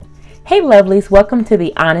Hey lovelies, welcome to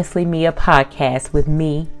the Honestly Mia podcast with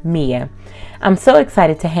me, Mia. I'm so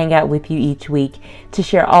excited to hang out with you each week to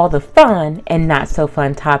share all the fun and not so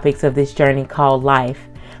fun topics of this journey called life.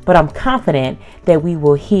 But I'm confident that we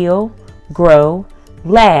will heal, grow,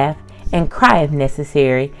 laugh, and cry if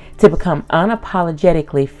necessary to become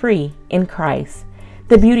unapologetically free in Christ.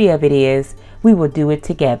 The beauty of it is we will do it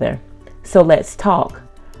together. So let's talk.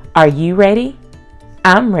 Are you ready?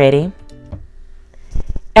 I'm ready.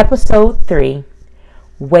 Episode 3,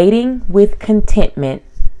 Waiting with Contentment, ...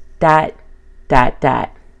 I'm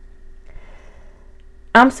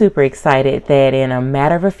super excited that in a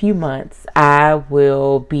matter of a few months, I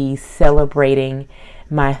will be celebrating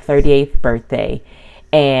my 38th birthday.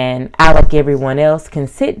 And I, like everyone else, can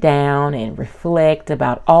sit down and reflect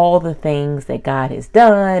about all the things that God has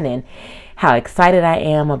done and how excited I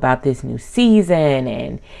am about this new season.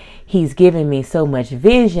 And He's given me so much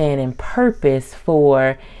vision and purpose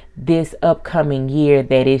for this upcoming year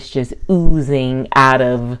that it's just oozing out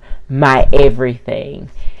of my everything.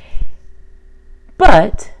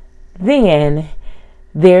 But then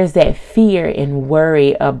there's that fear and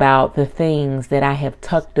worry about the things that I have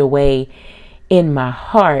tucked away in my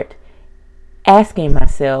heart, asking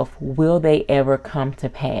myself, will they ever come to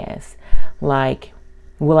pass? Like,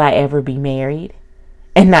 will I ever be married?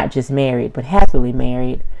 And not just married, but happily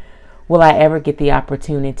married. Will I ever get the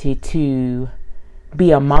opportunity to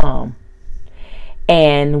be a mom?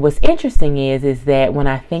 And what's interesting is that when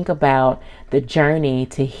I think about the journey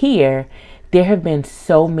to here, there have been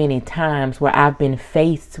so many times where I've been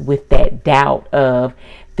faced with that doubt of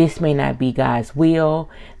this may not be God's will.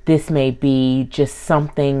 This may be just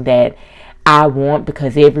something that I want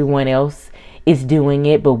because everyone else is doing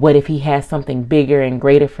it. But what if He has something bigger and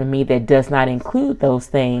greater for me that does not include those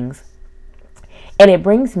things? And it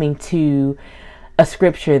brings me to a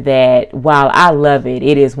scripture that, while I love it,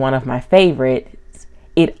 it is one of my favorites,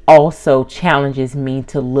 it also challenges me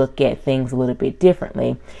to look at things a little bit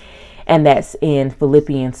differently. And that's in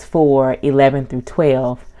Philippians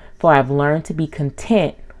 4:11-12. For I've learned to be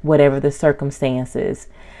content, whatever the circumstances.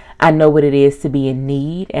 I know what it is to be in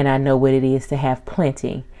need, and I know what it is to have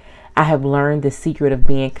plenty. I have learned the secret of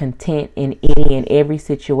being content in any and every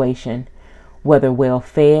situation, whether well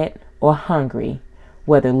fed or hungry,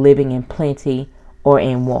 whether living in plenty or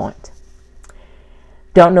in want.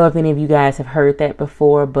 Don't know if any of you guys have heard that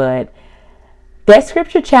before, but that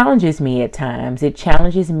scripture challenges me at times. It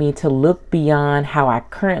challenges me to look beyond how I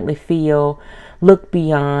currently feel, look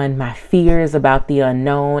beyond my fears about the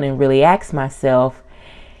unknown, and really ask myself,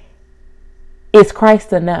 is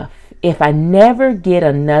Christ enough? If I never get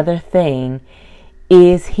another thing,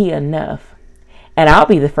 is He enough? And I'll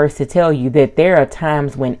be the first to tell you that there are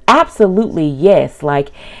times when absolutely yes,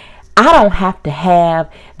 like I don't have to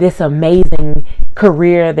have this amazing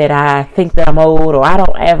career that I think that I'm owed, or I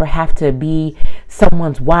don't ever have to be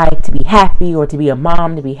someone's wife to be happy or to be a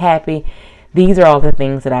mom to be happy. These are all the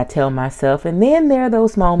things that I tell myself. And then there are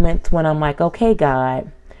those moments when I'm like, okay,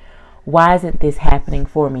 God, why isn't this happening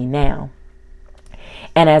for me now?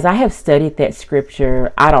 And as I have studied that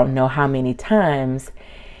scripture, I don't know how many times,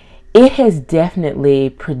 it has definitely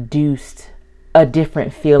produced a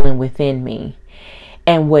different feeling within me.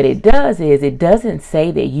 And what it does is it doesn't say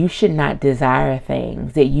that you should not desire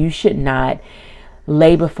things, that you should not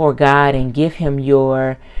lay before God and give Him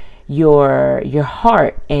your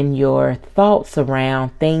heart and your thoughts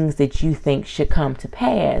around things that you think should come to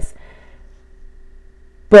pass.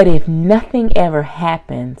 But if nothing ever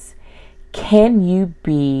happens, can you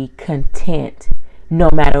be content no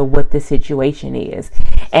matter what the situation is?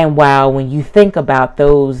 And while when you think about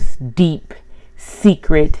those deep,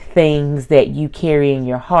 secret things that you carry in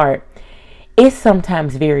your heart, it's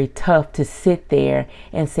sometimes very tough to sit there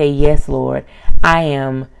and say, yes, Lord, I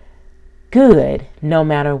am good no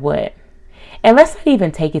matter what. And let's not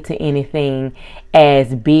even take it to anything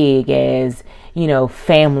as big as,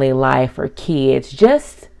 family life or kids,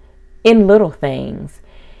 just in little things.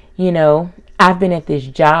 I've been at this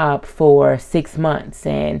job for 6 months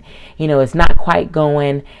and, it's not quite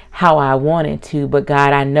going how I wanted to, but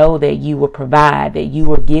God, I know that you will provide, that you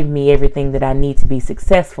will give me everything that I need to be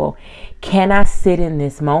successful. Can I sit in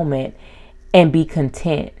this moment and be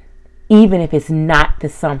content, even if it's not the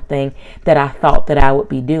something that I thought that I would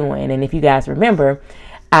be doing? And if you guys remember,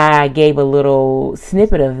 I gave a little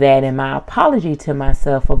snippet of that in my apology to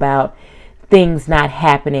myself about things not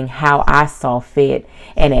happening how I saw fit,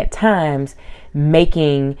 and at times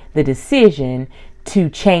making the decision to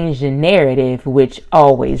change the narrative, which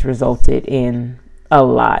always resulted in a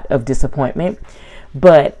lot of disappointment.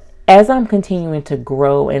 But as I'm continuing to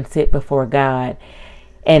grow and sit before God,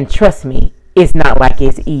 and trust me, it's not like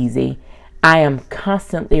it's easy. I am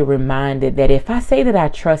constantly reminded that if I say that I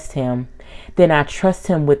trust him, then I trust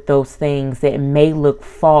him with those things that may look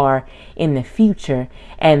far in the future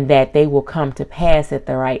and that they will come to pass at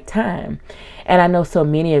the right time. And I know so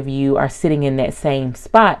many of you are sitting in that same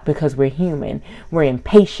spot because we're human. We're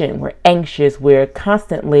impatient. We're anxious. We're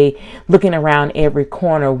constantly looking around every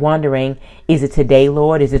corner wondering, is it today,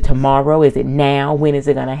 Lord? Is it tomorrow? Is it now? When is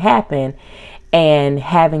it going to happen? And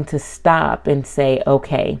having to stop and say,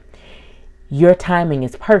 okay, your timing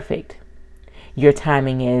is perfect. Your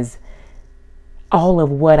timing is all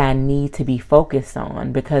of what I need to be focused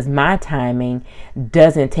on, because my timing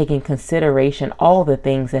doesn't take in consideration all the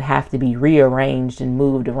things that have to be rearranged and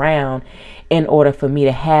moved around in order for me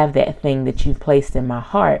to have that thing that you've placed in my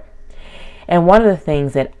heart. And one of the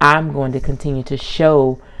things that I'm going to continue to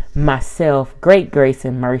show myself great grace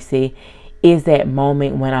and mercy is that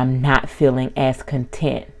moment when I'm not feeling as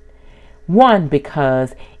content. One,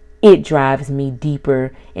 because it drives me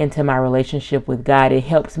deeper into my relationship with God. It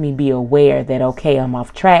helps me be aware that, okay, I'm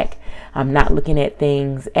off track. I'm not looking at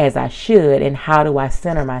things as I should. And how do I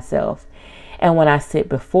center myself? And when I sit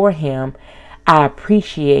before him, I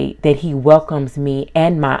appreciate that he welcomes me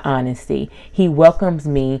and my honesty. He welcomes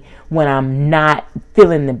me when I'm not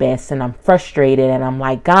feeling the best and I'm frustrated and I'm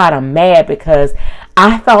like, God, I'm mad because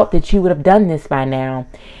I thought that you would have done this by now.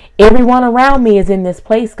 Everyone around me is in this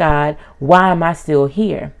place, God. Why am I still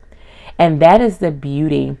here? And that is the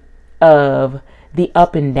beauty of the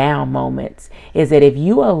up and down moments, is that if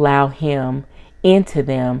you allow him into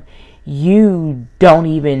them, you don't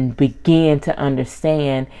even begin to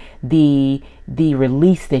understand the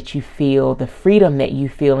release that you feel, the freedom that you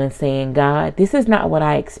feel in saying, God, this is not what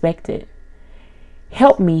I expected.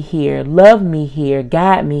 Help me here, love me here,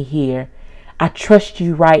 guide me here. I trust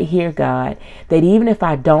you right here, God, that even if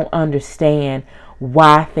I don't understand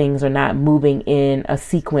why things are not moving in a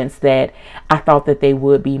sequence that I thought that they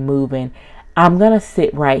would be moving, I'm going to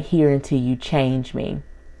sit right here until you change me.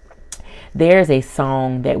 There's a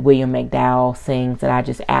song that William McDowell sings that I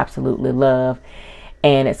just absolutely love,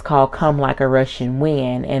 and it's called Come Like a Rushing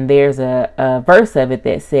Wind. And there's a verse of it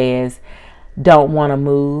that says, don't want to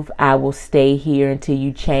move. I will stay here until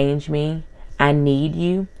you change me. I need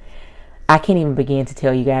you. I can't even begin to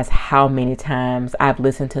tell you guys how many times I've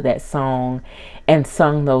listened to that song and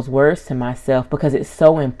sung those words to myself, because it's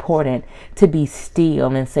so important to be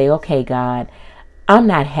still and say, okay, God, I'm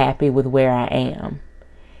not happy with where I am.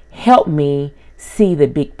 Help me see the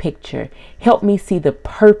big picture. Help me see the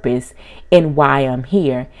purpose in why I'm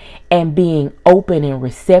here, and being open and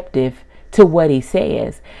receptive to what he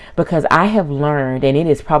says, because I have learned, and it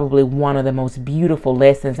is probably one of the most beautiful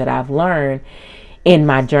lessons that I've learned in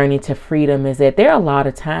my journey to freedom, is that there are a lot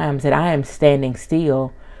of times that I am standing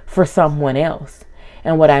still for someone else.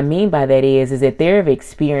 And what I mean by that is that there are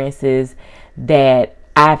experiences that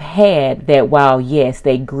I've had that, while yes,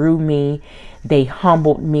 they grew me, they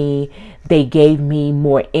humbled me, they gave me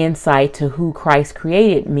more insight to who Christ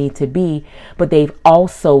created me to be, but they've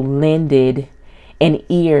also lended an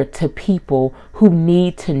ear to people who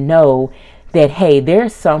need to know that, hey,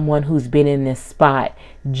 there's someone who's been in this spot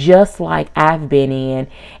just like I've been in,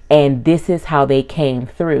 and this is how they came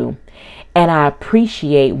through. And I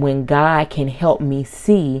appreciate when God can help me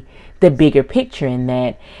see the bigger picture in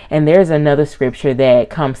that. And there's another scripture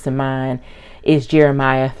that comes to mind, is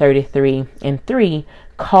Jeremiah 33:3.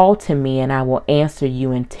 Call to me and I will answer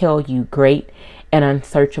you and tell you great and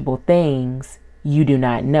unsearchable things you do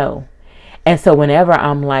not know. And so whenever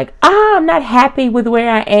I'm like, I'm not happy with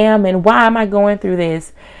where I am and why am I going through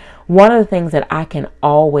this, one of the things that I can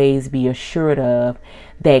always be assured of,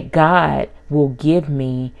 that God will give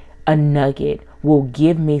me a nugget, will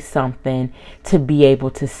give me something to be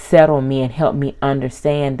able to settle me and help me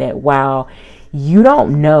understand that while you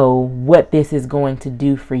don't know what this is going to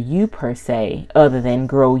do for you per se, other than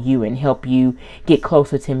grow you and help you get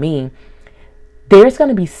closer to me, there's going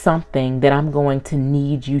to be something that I'm going to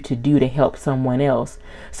need you to do to help someone else.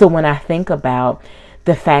 So when I think about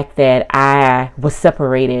the fact that I was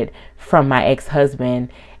separated from my ex-husband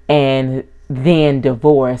and then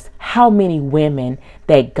divorced, how many women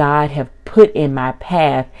that God have put in my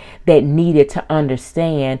path that needed to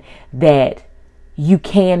understand that you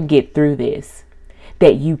can get through this,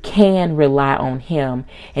 that you can rely on him,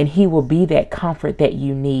 and he will be that comfort that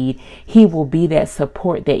you need. He will be that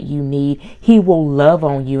support that you need. He will love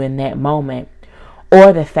on you in that moment.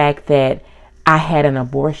 Or the fact that I had an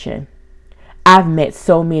abortion. I've met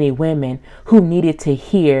so many women who needed to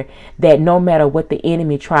hear that no matter what the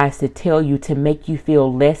enemy tries to tell you to make you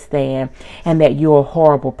feel less than and that you're a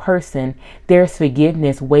horrible person, there's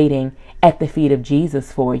forgiveness waiting at the feet of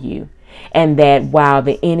Jesus for you. And that while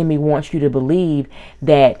the enemy wants you to believe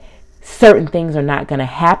that certain things are not going to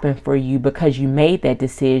happen for you because you made that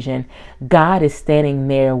decision, God is standing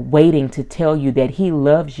there waiting to tell you that he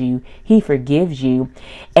loves you, he forgives you,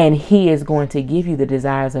 and he is going to give you the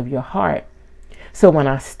desires of your heart. So when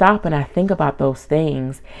I stop and I think about those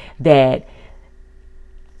things, that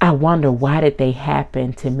I wonder, why did they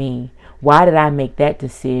happen to me? Why did I make that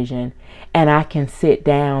decision? And I can sit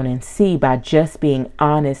down and see, by just being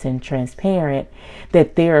honest and transparent,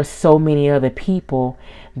 that there are so many other people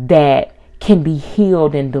that can be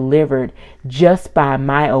healed and delivered just by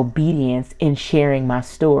my obedience in sharing my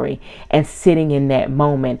story and sitting in that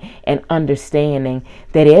moment and understanding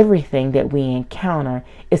that everything that we encounter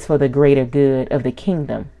is for the greater good of the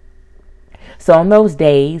kingdom. So on those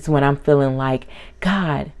days when I'm feeling like,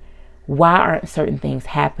 God, why aren't certain things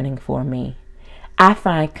happening for me? I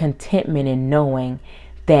find contentment in knowing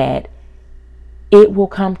that it will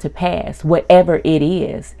come to pass, whatever it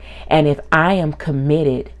is. And if I am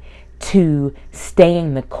committed to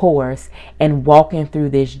staying the course and walking through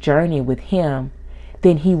this journey with him,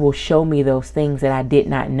 then he will show me those things that I did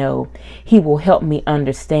not know. He will help me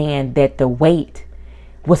understand that the wait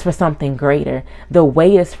was for something greater. The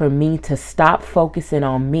way is for me to stop focusing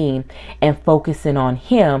on me and focusing on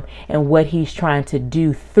him and what he's trying to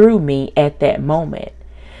do through me at that moment.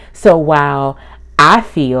 So while I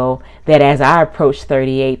feel that as I approach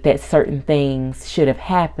 38 that certain things should have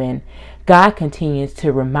happened, God continues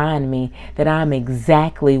to remind me that I'm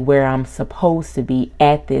exactly where I'm supposed to be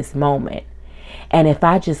at this moment. And if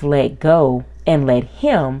I just let go and let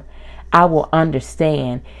him, I will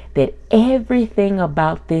understand that everything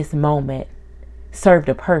about this moment served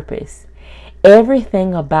a purpose.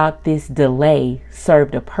 Everything about this delay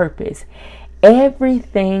served a purpose.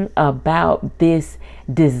 Everything about this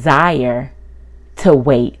desire to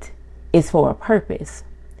wait is for a purpose.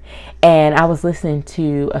 And I was listening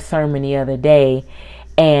to a sermon the other day,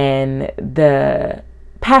 and the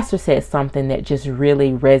pastor said something that just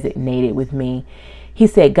really resonated with me. He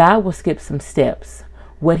said, God will skip some steps.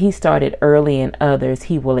 What he started early in others,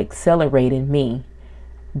 he will accelerate in me.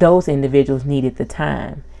 Those individuals needed the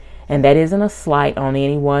time. And that isn't a slight on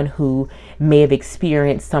anyone who may have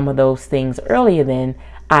experienced some of those things earlier than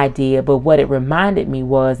I did. But what it reminded me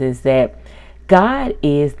is that God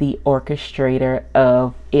is the orchestrator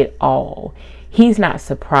of it all. He's not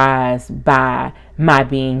surprised by my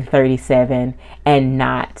being 37 and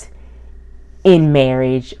not in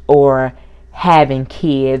marriage or having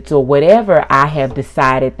kids or whatever I have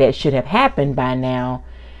decided that should have happened by now.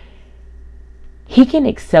 He can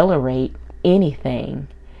accelerate anything.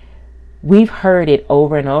 We've heard it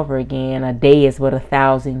over and over again. A day is but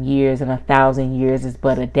 1,000 years, and 1,000 years is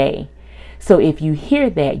but a day. So if you hear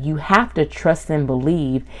that, you have to trust and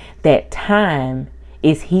believe that time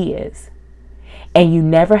is his. And you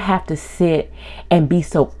never have to sit and be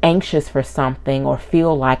so anxious for something or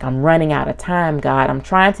feel like, I'm running out of time, God. I'm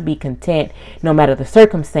trying to be content no matter the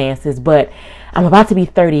circumstances, but I'm about to be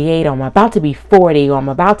 38, or I'm about to be 40, or I'm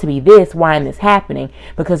about to be this. Why is this happening?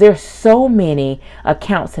 Because there's so many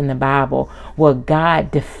accounts in the Bible where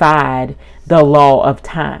God defied the law of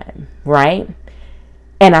time, right?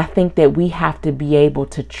 And I think that we have to be able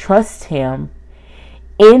to trust him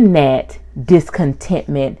in that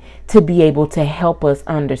discontentment, to be able to help us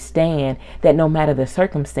understand that no matter the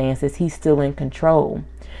circumstances, he's still in control.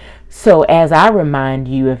 So as I remind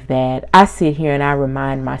you of that, I sit here and I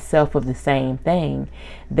remind myself of the same thing,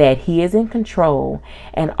 that he is in control,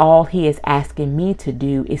 and all he is asking me to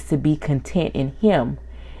do is to be content in him.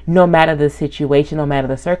 No matter the situation, no matter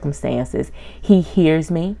the circumstances, he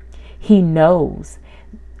hears me. He knows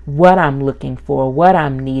what I'm looking for, what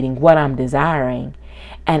I'm needing, what I'm desiring.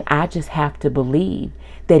 And I just have to believe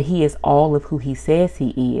that he is all of who he says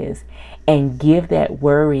he is, and give that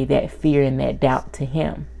worry, that fear, and that doubt to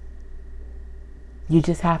him. You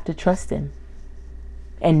just have to trust him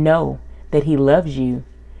and know that he loves you,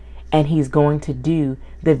 and he's going to do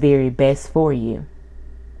the very best for you.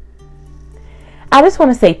 I just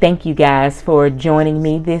want to say thank you guys for joining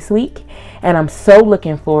me this week, and I'm so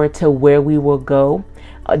looking forward to where we will go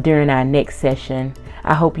during our next session.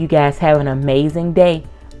 I hope you guys have an amazing day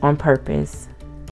on purpose.